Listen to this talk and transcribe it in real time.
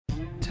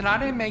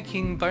Tonight I'm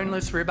making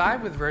boneless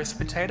ribeye with roast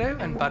potato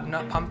and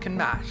butternut pumpkin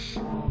mash.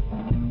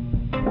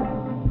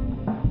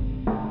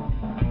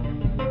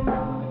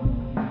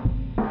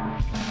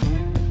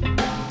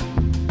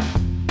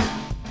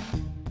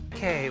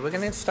 Okay, we're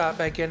going to start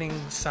by getting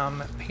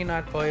some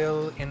peanut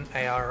oil in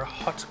our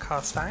hot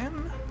cast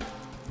iron.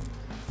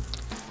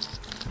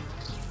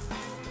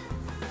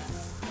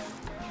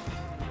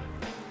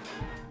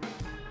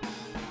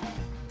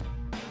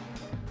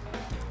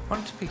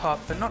 Want it to be hot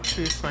but not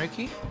too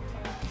smoky.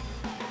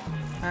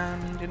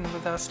 And in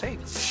with our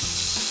steaks.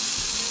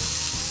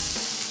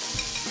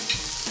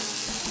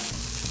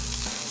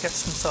 Get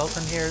some salt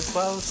in here as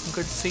well, some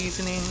good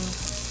seasoning.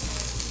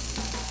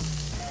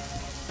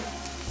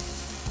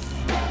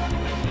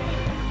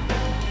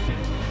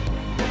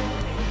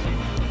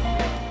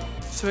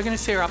 So we're going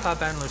to sear up our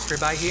boneless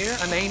ribeye here.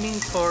 I'm aiming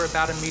for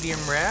about a medium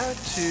rare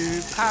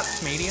to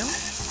perhaps medium.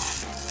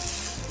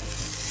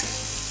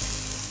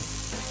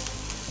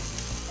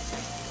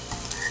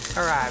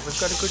 Alright, we've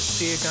got a good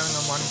sear going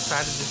on one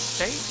side of the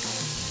steak.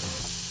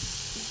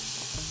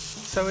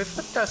 So we've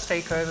flipped our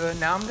steak over.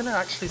 Now I'm going to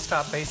actually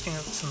start basting it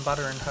with some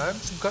butter and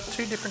herbs. I've got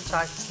two different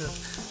types of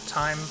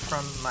thyme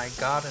from my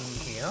garden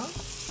here.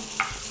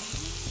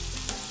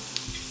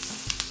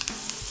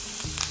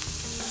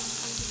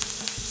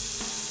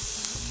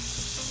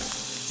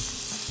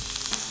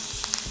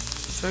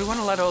 So we want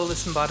to let all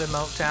this butter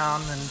melt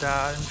down and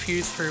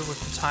infuse through with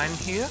the thyme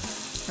here.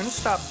 I'm going to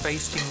start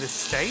basting this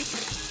steak.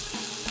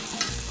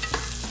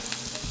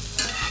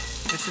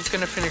 This is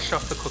going to finish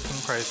off the cooking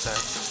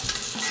process.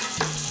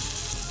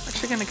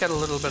 Actually going to get a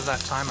little bit of that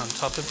thyme on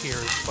top of here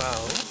as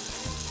well.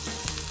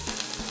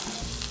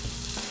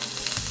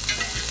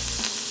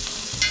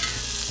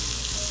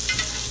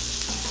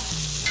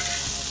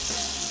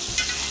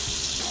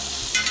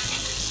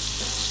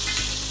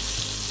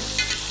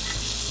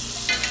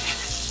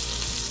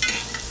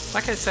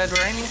 Like I said,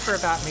 we're aiming for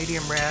about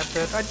medium rare,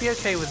 but I'd be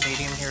okay with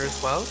medium here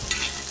as well.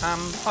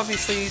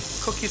 Obviously,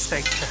 cook your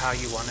steak to how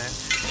you want it.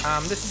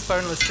 This is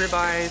boneless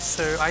ribeye,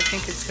 so I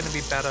think it's going to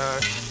be better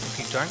if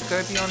you don't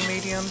go beyond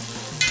medium,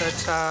 but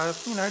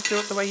you know, do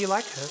it the way you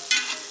like it.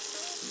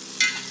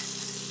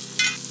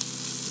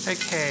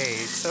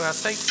 Okay, so our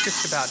steak's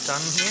just about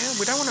done here.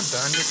 We don't want to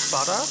burn this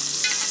butter,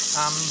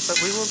 but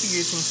we will be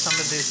using some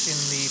of this in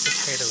the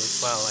potato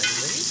as well, I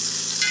believe.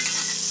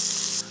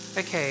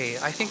 Okay,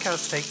 I think our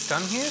steak's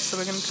done here, so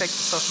we're going to take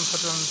this off and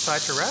put it on the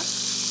side to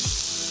rest.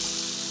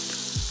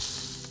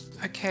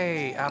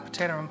 Okay, our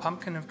potato and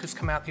pumpkin have just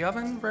come out the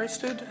oven,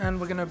 roasted, and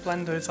we're going to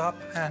blend those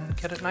up and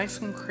get it nice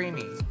and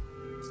creamy.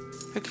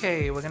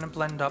 Okay, we're going to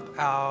blend up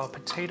our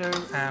potato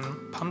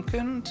and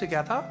pumpkin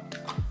together.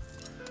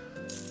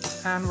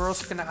 And we're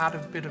also going to add a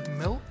bit of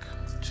milk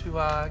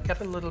to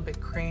get it a little bit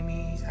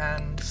creamy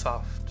and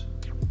soft.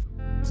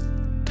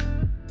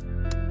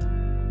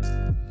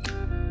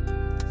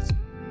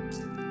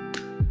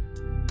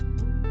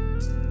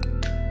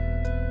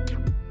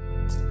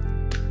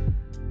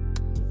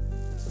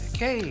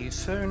 Okay,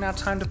 so now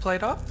time to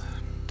plate up.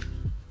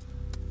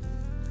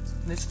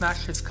 This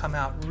mash has come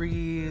out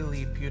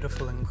really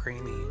beautiful and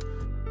creamy.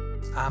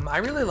 I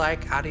really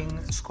like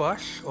adding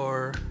squash,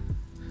 or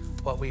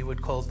what we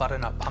would call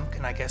butternut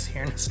pumpkin, I guess,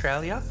 here in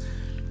Australia,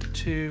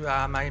 to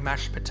my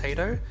mashed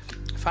potato.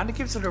 I find it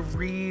gives it a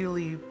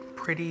really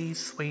pretty,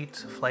 sweet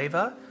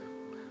flavour,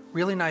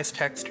 really nice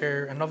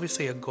texture, and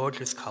obviously a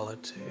gorgeous colour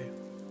too.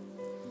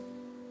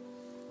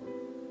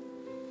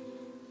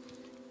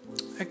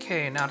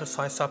 Okay, now to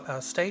slice up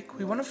our steak,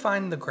 we want to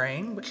find the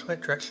grain, which way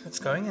direction it's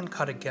going, and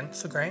cut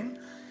against the grain.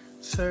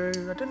 So,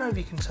 I don't know if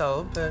you can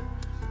tell, but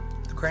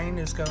the grain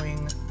is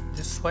going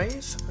this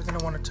way, so we're going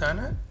to want to turn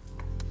it.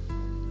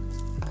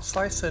 And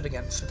slice it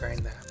against the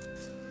grain there.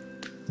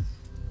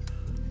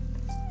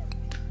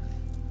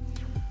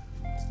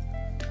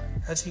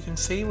 As you can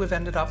see, we've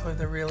ended up with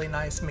a really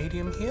nice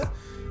medium here.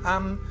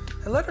 I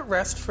let it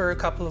rest for a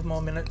couple of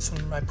more minutes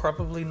than I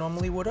probably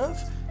normally would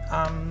have.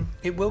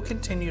 It will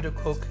continue to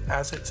cook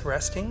as it's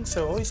resting,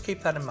 so always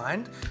keep that in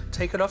mind.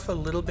 Take it off a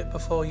little bit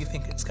before you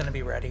think it's going to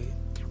be ready.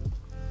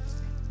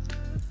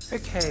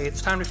 Okay,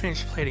 it's time to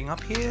finish plating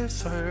up here.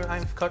 So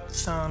I've got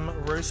some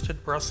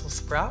roasted Brussels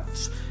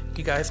sprouts.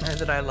 You guys know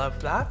that I love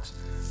that.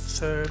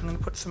 So I'm going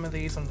to put some of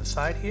these on the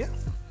side here.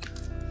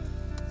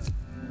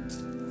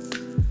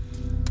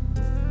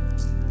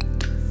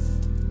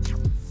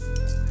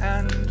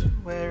 And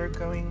we're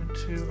going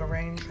to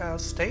arrange our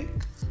steak.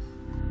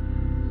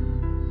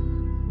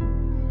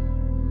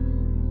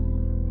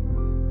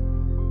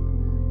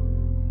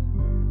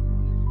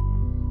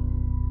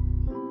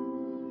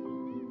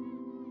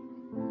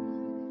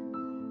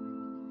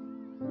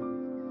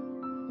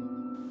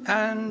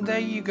 And there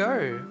you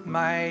go,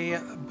 my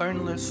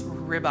boneless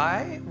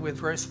ribeye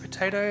with roast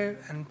potato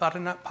and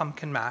butternut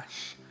pumpkin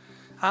mash.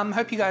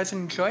 Hope you guys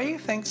enjoy.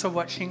 Thanks for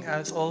watching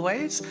as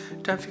always.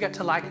 Don't forget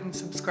to like and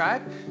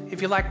subscribe.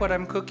 If you like what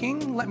I'm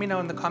cooking, let me know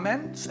in the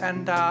comments,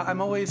 and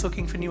I'm always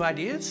looking for new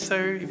ideas, so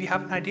if you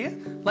have an idea,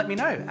 let me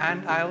know,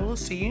 and I will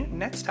see you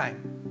next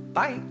time.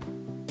 Bye!